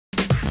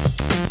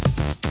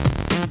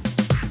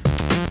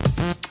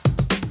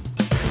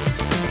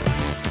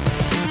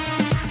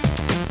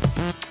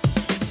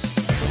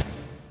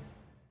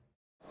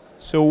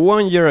So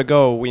 1 year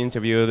ago, we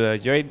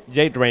interviewed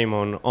Jade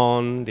Raymond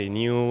on the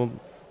new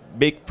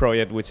big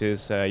project, which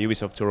is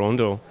Ubisoft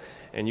Toronto,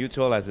 and you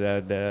told us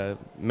that the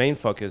main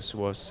focus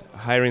was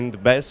hiring the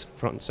best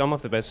from some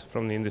of the best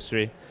from the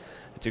industry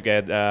to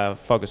get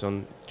focus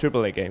on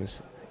AAA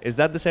games. Is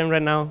that the same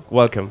right now?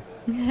 Welcome.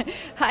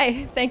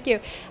 Hi, thank you.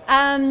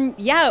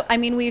 Yeah, I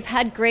mean, we've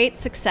had great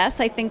success.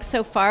 I think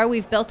so far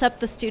we've built up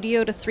the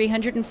studio to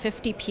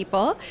 350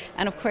 people.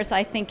 And of course,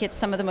 I think it's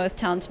some of the most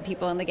talented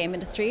people in the game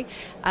industry.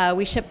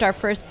 We shipped our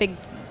first big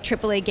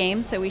AAA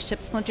game, so we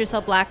shipped Splinter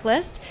Cell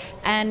Blacklist.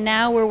 And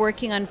now we're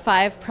working on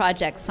 5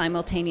 projects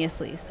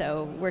simultaneously.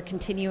 So we're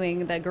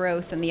continuing the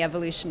growth and the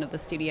evolution of the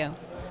studio.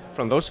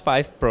 From those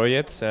 5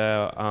 projects,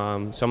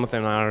 some of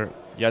them are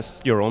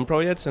just your own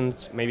projects,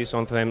 and maybe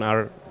some of them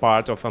are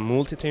part of a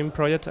multi-team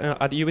project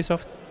at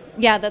Ubisoft?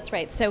 Yeah, that's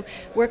right. So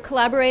we're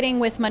collaborating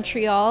with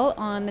Montreal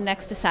on the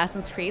next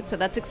Assassin's Creed, so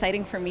that's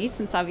exciting for me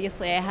since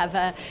obviously I have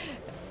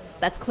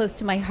that's close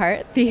to my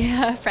heart,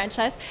 the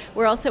franchise.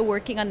 We're also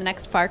working on the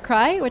next Far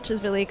Cry, which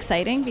is really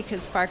exciting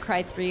because Far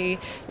Cry 3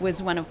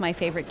 was one of my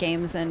favorite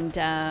games, and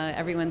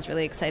everyone's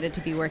really excited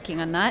to be working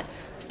on that.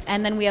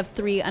 And then we have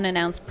 3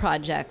 unannounced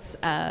projects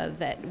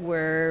that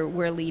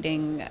we're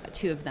leading,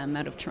 2 of them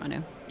out of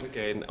Toronto.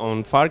 Okay,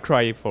 on Far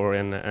Cry 4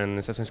 and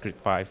Assassin's Creed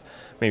 5,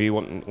 maybe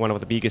one of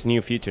the biggest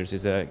new features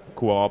is the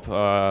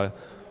co-op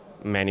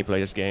many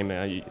players game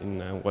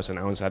was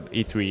announced at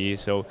E3.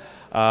 So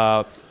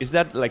is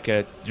that like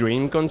a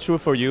dream come true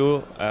for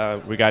you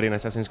regarding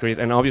Assassin's Creed?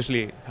 And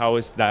obviously, how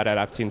is that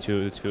adapting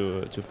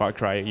to Far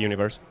Cry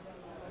universe?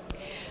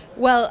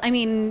 Well, I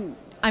mean,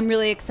 I'm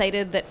really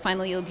excited that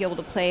finally you'll be able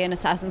to play an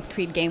Assassin's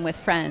Creed game with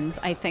friends.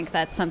 I think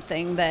that's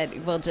something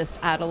that will just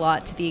add a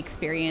lot to the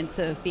experience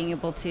of being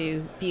able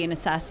to be an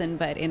assassin,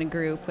 but in a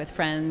group with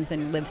friends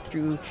and live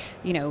through,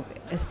 you know,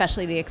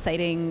 especially the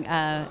exciting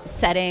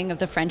setting of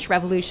the French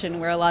Revolution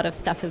where a lot of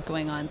stuff is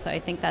going on. So I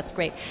think that's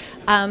great.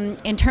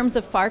 In terms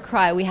of Far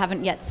Cry, we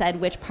haven't yet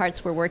said which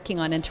parts we're working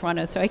on in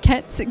Toronto, so I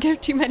can't give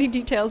too many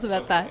details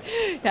about that.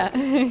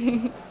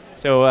 Yeah.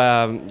 So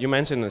you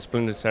mentioned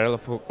Splinter Cell,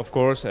 of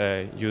course,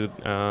 you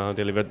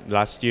delivered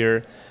last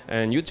year,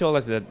 and you told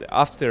us that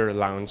after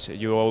launch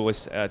you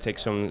always take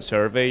some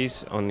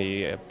surveys on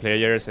the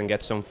players and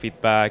get some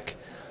feedback.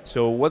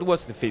 So what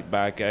was the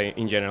feedback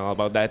in general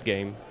about that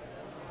game?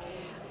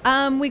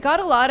 We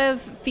got a lot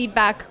of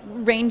feedback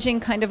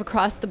ranging kind of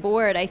across the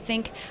board. I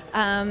think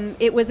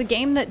it was a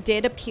game that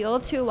did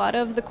appeal to a lot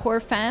of the core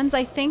fans,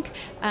 I think.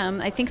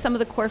 I think some of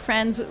the core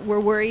fans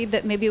were worried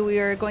that maybe we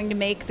were going to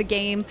make the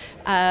game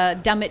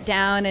dumb it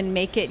down and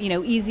make it, you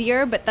know,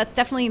 easier, but that's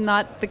definitely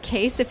not the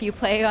case. If you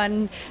play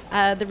on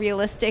the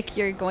realistic,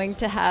 you're going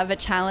to have a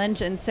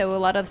challenge, and so a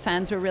lot of the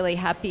fans were really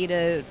happy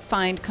to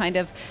find kind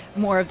of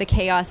more of the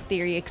chaos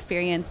theory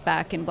experience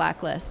back in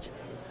Blacklist.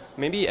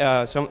 Maybe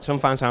some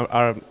fans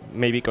are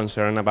maybe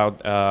concerned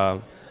about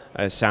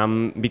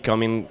Sam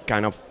becoming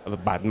kind of a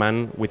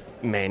Batman with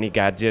many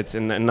gadgets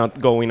and not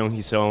going on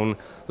his own,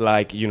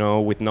 like, you know,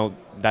 with not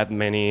that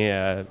many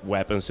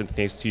weapons and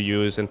things to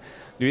use. And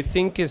do you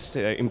think it's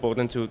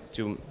important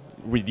to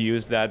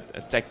reduce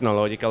that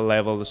technological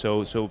level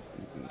so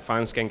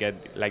fans can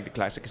get like the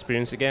classic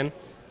experience again?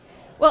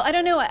 Well, I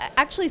don't know.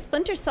 Actually,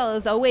 Splinter Cell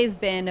has always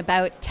been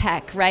about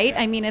tech, right?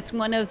 I mean, it's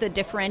one of the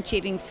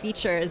differentiating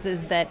features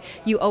is that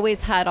you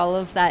always had all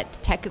of that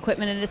tech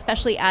equipment, and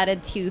especially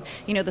added to,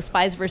 you know, the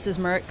spies versus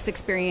mercs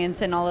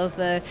experience and all of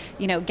the,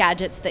 you know,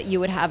 gadgets that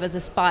you would have as a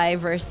spy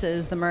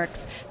versus the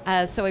mercs.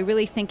 So I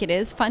really think it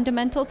is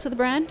fundamental to the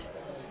brand.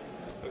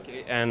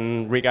 Okay,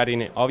 and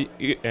regarding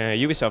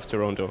Ubisoft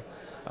Toronto,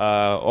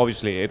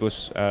 obviously it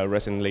was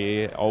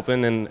recently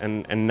open,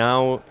 and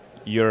now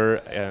you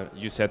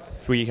said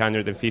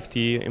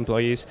 350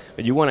 employees,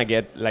 but you want to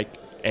get like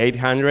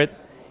 800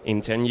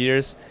 in 10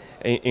 years.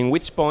 In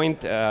which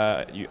point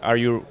are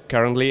you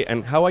currently,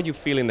 and how are you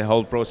feeling the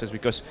whole process?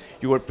 Because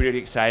you were pretty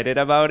excited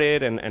about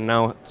it, and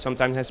now some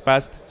time has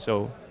passed,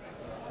 so...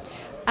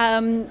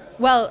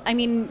 Well, I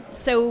mean,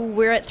 so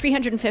we're at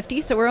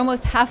 350, so we're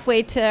almost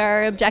halfway to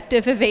our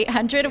objective of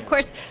 800. Of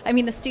course, I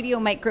mean, the studio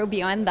might grow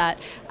beyond that.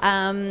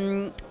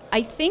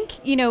 I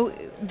think, you know,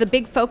 the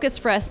big focus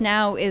for us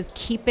now is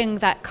keeping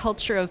that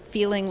culture of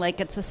feeling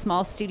like it's a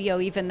small studio,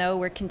 even though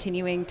we're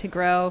continuing to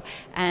grow.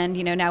 And,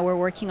 you know, now we're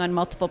working on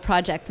multiple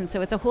projects. And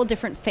so it's a whole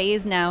different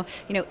phase now.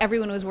 You know,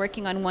 everyone was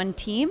working on one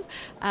team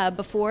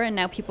before, and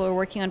now people are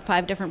working on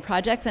 5 different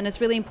projects. And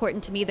it's really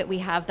important to me that we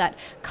have that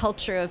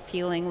culture of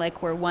feeling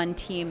like we're one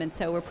team. And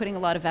so we're putting a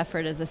lot of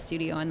effort as a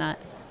studio on that.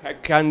 How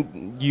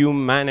can you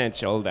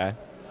manage all that?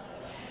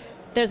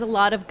 There's a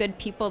lot of good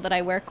people that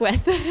I work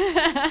with.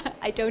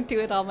 I don't do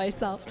it all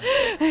myself.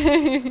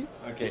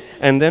 Okay,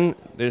 and then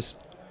there's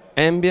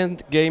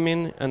Ambient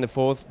gaming and the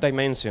fourth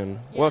dimension.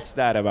 What's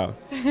that about?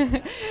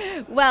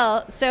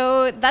 Well,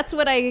 so that's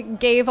what I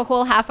gave a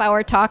whole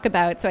half-hour talk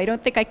about, so I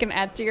don't think I can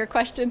answer your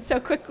question so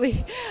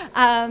quickly.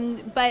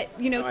 But,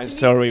 you know... I'm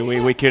sorry,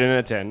 we couldn't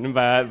attend,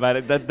 but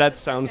that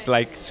sounds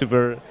like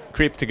super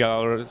cryptic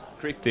or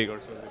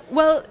something.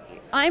 Well,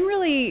 I'm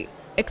really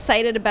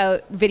excited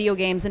about video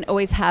games and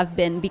always have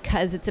been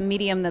because it's a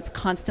medium that's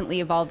constantly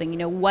evolving. You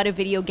know, what a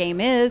video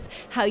game is,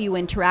 how you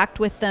interact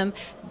with them,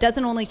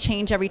 doesn't only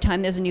change every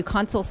time there's a new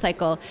console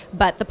cycle,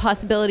 but the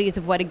possibilities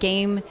of what a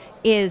game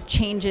is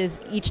changes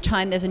each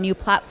time there's a new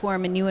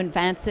platform and new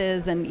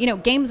advances. And, you know,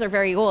 games are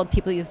very old.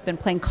 People who've been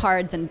playing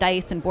cards and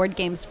dice and board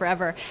games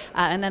forever.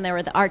 And then there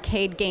were the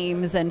arcade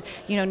games. And,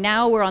 you know,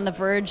 now we're on the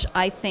verge,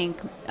 I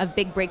think, of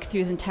big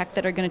breakthroughs in tech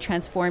that are going to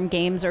transform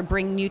games or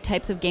bring new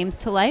types of games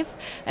to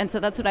life. And so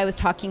that's what I was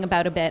talking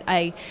about a bit.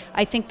 I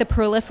think the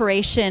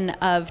proliferation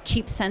of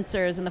cheap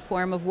sensors in the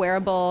form of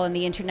wearable and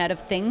the Internet of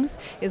Things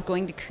is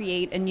going to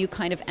create a new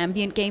kind of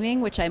ambient gaming,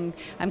 which I'm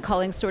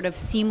calling sort of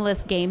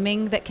seamless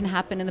gaming that can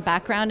happen in the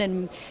background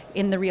and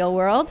in the real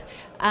world.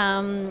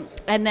 And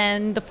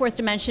then the fourth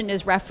dimension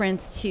is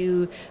reference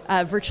to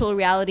virtual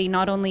reality,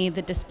 not only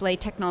the display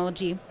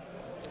technology,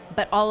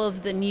 but all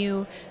of the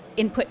new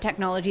input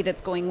technology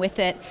that's going with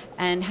it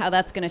and how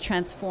that's going to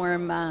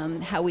transform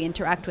how we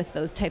interact with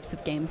those types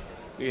of games.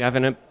 Do you have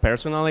any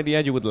personal idea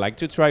you would like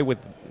to try with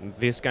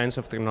these kinds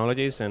of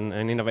technologies and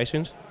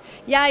innovations?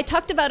 Yeah, I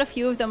talked about a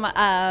few of them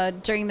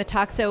during the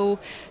talk. So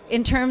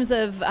in terms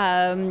of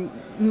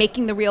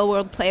making the real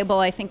world playable,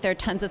 I think there are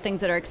tons of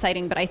things that are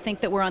exciting, but I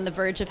think that we're on the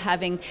verge of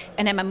having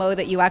an MMO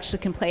that you actually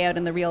can play out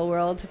in the real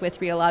world with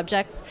real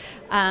objects.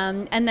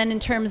 And then in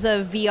terms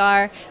of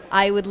VR,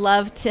 I would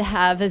love to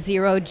have a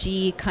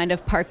zero-G kind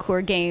of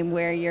parkour game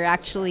where you're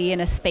actually in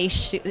a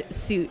space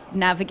suit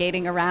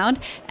navigating around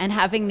and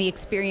having the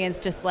experience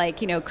just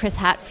like, you know, Chris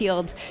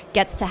Hadfield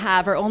gets to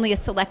have, or only a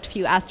select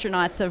few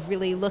astronauts, of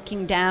really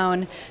looking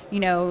down, you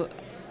know,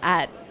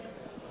 at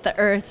the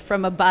Earth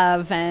from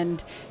above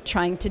and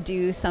trying to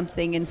do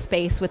something in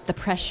space with the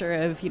pressure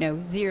of, you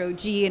know,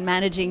 zero-G and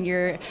managing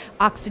your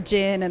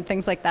oxygen and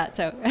things like that.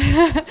 So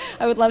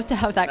I would love to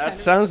have that kind of... That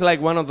sounds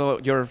like one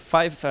of your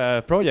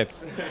 5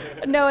 projects.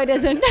 No, it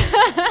isn't.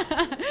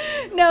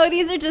 No,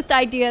 these are just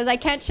ideas. I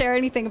can't share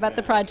anything about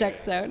the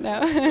project, so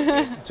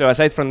no. So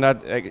aside from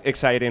that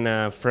exciting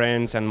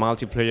friends and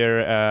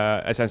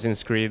multiplayer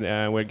Assassin's Creed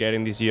we're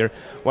getting this year,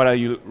 what are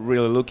you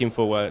really looking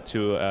forward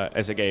to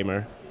as a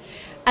gamer?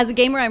 As a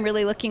gamer, I'm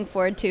really looking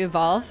forward to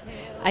Evolve.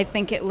 I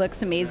think it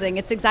looks amazing.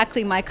 It's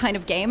exactly my kind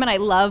of game, and I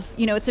love,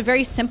 you know, it's a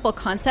very simple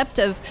concept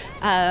of,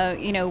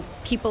 you know,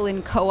 people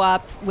in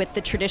co-op with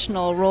the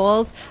traditional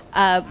roles,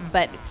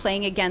 but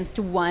playing against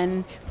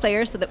one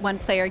player so that one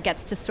player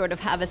gets to sort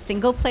of have a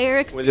single player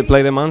experience. Will you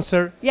play the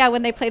monster? Yeah,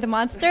 when they play the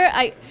monster,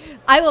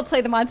 I will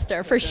play the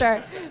monster for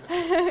sure.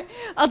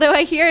 Although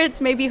I hear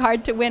it's maybe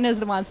hard to win as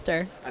the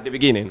monster. At the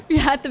beginning?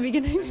 Yeah, at the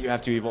beginning. You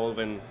have to evolve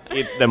and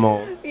eat them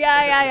all.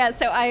 Yeah.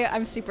 So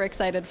I'm super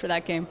excited for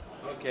that game.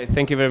 Okay,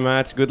 thank you very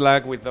much. Good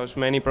luck with those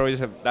many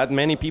projects of that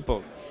many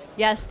people.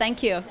 Yes,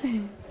 thank you.